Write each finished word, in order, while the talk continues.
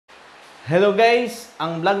Hello guys!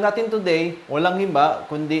 Ang vlog natin today, walang iba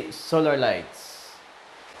kundi solar lights.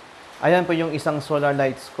 Ayan po yung isang solar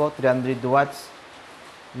lights ko, 300 watts.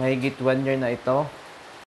 Mahigit 1 year na ito.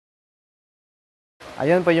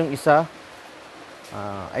 Ayan pa yung isa.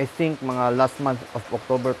 I think mga last month of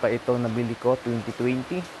October pa ito nabili ko,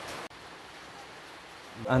 2020.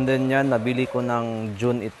 And then yan, nabili ko ng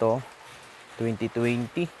June ito,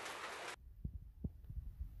 2020.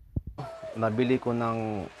 Nabili ko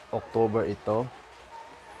ng October ito.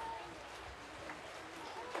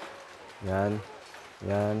 Yan,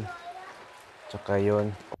 yan. Tsaka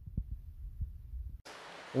yun.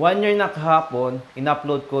 1 year na kahapon,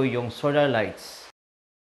 in-upload ko yung solar lights.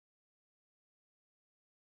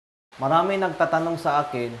 Marami nagtatanong sa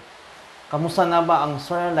akin, kamusta na ba ang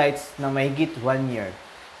solar lights na mahigit 1 year?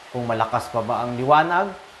 Kung malakas pa ba ang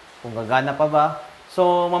liwanag? Kung gagana pa ba?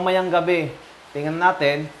 So, mamayang gabi, tingnan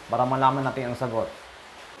natin para malaman natin ang sagot.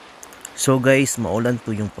 So guys, maulan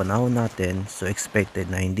po yung panahon natin, so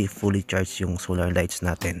expected na hindi fully charged yung solar lights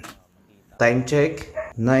natin. Time check,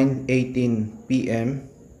 9:18 p.m.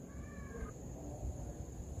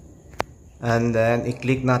 And then,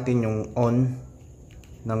 i-click natin yung on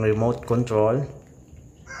ng remote control.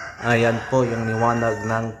 Ayan po yung liwanag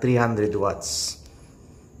ng 300 watts.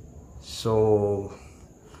 So,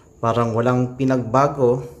 parang walang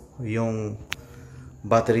pinagbago yung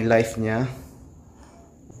battery life niya.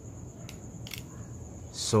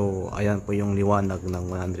 So, ayan po yung liwanag ng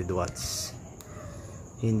 100 watts.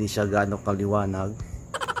 Hindi siya gaano kaliwanag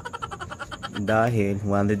dahil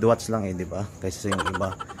 100 watts lang di ba? Kaysa yung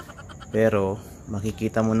iba. Pero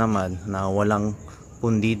makikita mo naman na walang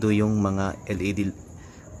pundido yung mga LED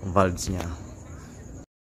bulbs niya.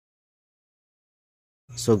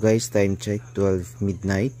 So guys, time check 12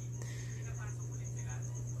 midnight.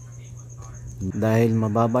 Dahil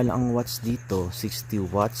mababa lang ang watts dito,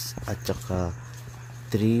 60 watts at saka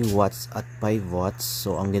 3 watts at 5 watts.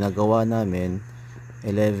 So ang ginagawa namin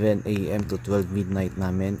 11 AM to 12 midnight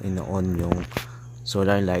namin ino-on yung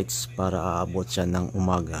solar lights para aabot siya ng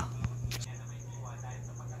umaga.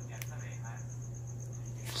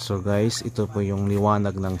 So guys, ito po yung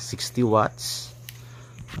liwanag ng 60 watts.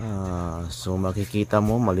 So makikita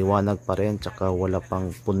mo maliwanag pa rin tsaka wala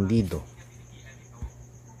pang pundido.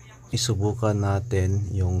 Isubukan natin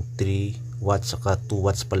yung 3 watts tsaka 2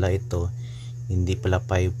 watts pala ito. Hindi pala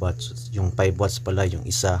 5 watts. Yung 5 watts pala yung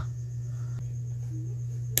isa.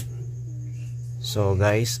 So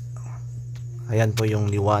guys, ayan po yung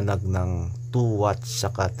liwanag ng 2 watts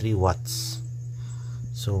tsaka 3 watts.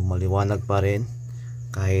 So maliwanag pa rin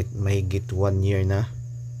kahit mahigit 1 year na.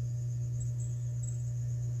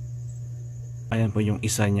 Ayan po yung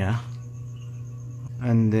isa niya.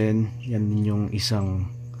 And then yan din yung isang,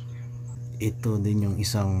 ito din yung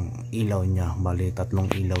isang ilaw niya. Bali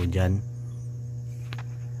 3 ilaw dyan.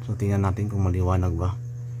 So tingnan natin kung maliwanag ba.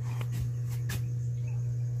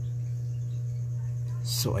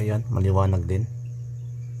 So ayan, maliwanag din.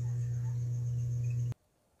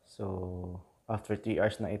 So after 3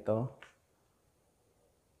 hours na ito,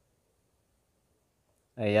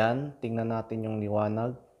 ayan, tingnan natin yung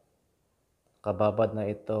liwanag. Kababad na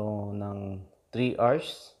ito ng 3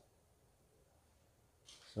 hours.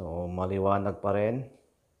 So maliwanag pa rin.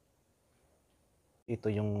 Ito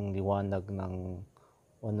yung liwanag ng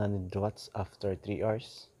 100 watts after 3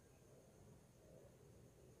 hours.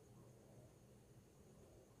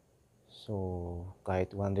 So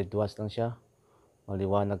kahit 100 watts lang siya,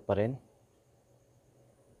 maliwanag pa rin.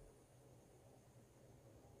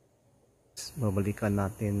 Babalikan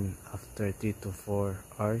natin after 3 to 4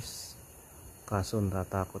 hours. Kaso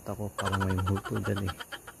natatakot ako, parang may multo dyan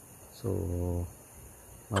So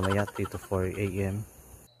mamaya 3 to 4 AM,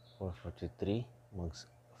 4:43, mag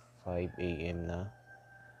 5 AM na.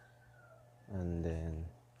 And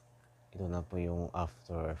then ito na po yung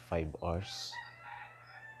after 5 hours.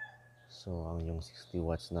 So ang yung 60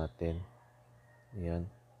 watts natin,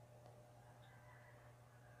 ayan.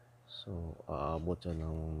 So aabot siya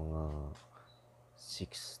ng mga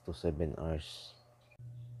 6 to 7 hours.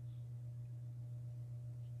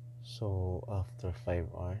 So after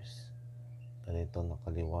 5 hours, ganito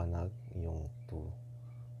nakaliwanag yung 2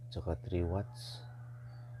 tsaka 3 watts.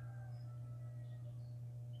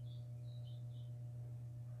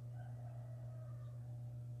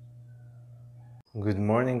 Good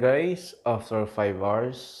morning guys, after 5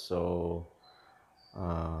 hours. So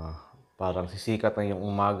parang sisikat na yung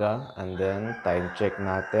umaga. And then time check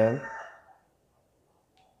natin,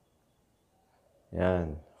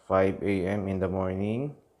 yan, 5 AM in the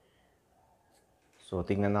morning. So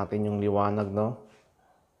tingnan natin yung liwanag, no.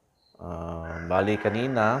 Bali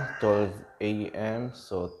kanina 12 AM,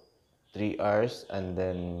 so 3 hours, and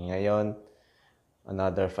then ngayon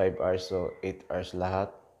another 5 hours, so 8 hours lahat.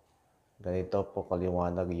 Ganito po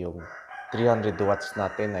kaliwanag yung 300 watts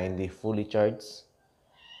natin na hindi fully charged.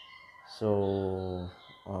 So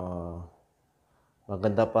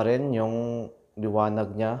maganda pa rin yung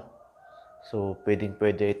liwanag niya. So pwedeng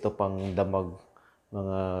pwede ito pang damag,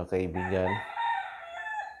 mga kaibigan.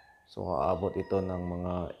 So aabot ito ng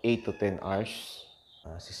mga 8 to 10 hours.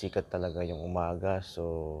 Sisikat talaga yung umaga.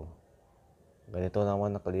 So ganito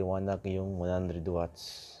naman nakaliwanag yung 100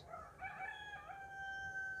 watts.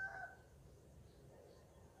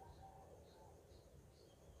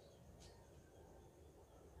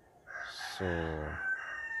 So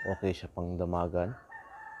okay siya pang damagan.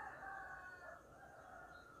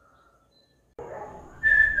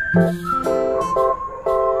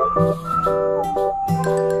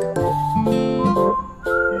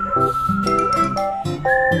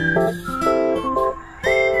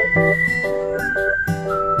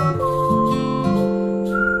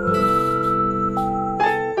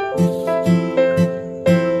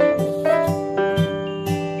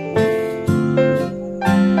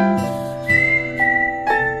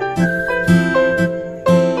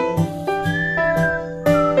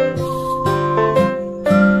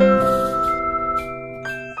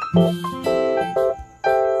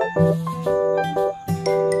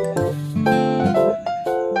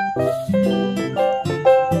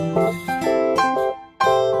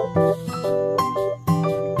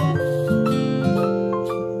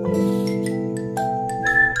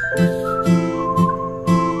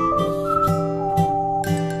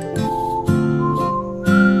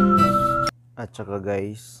 At saka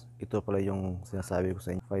guys, ito pala yung sinasabi ko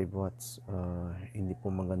sa inyo, 5 watts. Hindi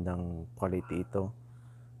po magandang quality ito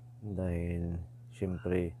dahil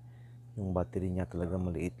syempre yung battery niya talaga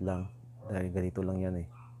maliit lang, dahil ganito lang yan eh.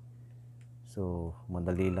 So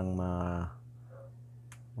madali lang ma-weak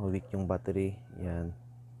yung battery yan.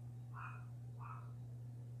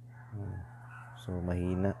 So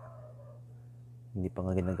mahina, hindi pa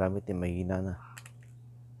nga ginagamit eh, mahina na.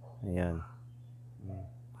 Ayan.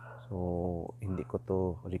 So hindi ko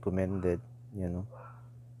to recommended,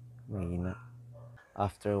 mahina.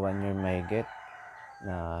 After 1 year mahigit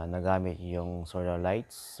na nagamit yung solar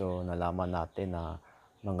lights, so nalaman natin na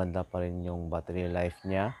maganda pa rin yung battery life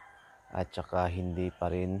niya, at saka hindi pa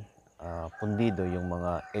rin pundido yung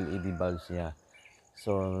mga LED bulbs niya.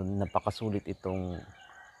 So napakasulit itong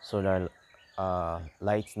solar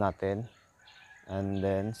lights natin. And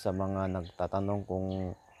then sa mga nagtatanong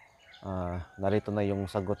kung narito na yung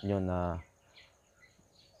sagot nyo na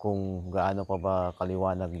kung gaano pa ba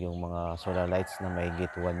kaliwanag yung mga solar lights na mahigit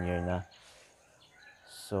 1 year na.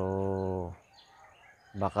 So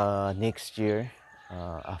baka next year,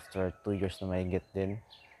 after 2 years na mahigit din,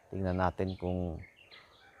 tingnan natin kung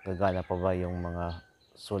gagana pa ba yung mga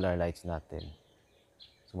solar lights natin.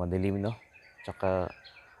 So madilim, no? Tsaka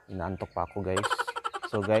inaantok pa ako guys.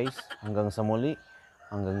 So guys, hanggang sa muli,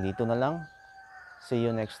 hanggang dito na lang. See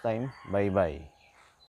you next time. Bye bye.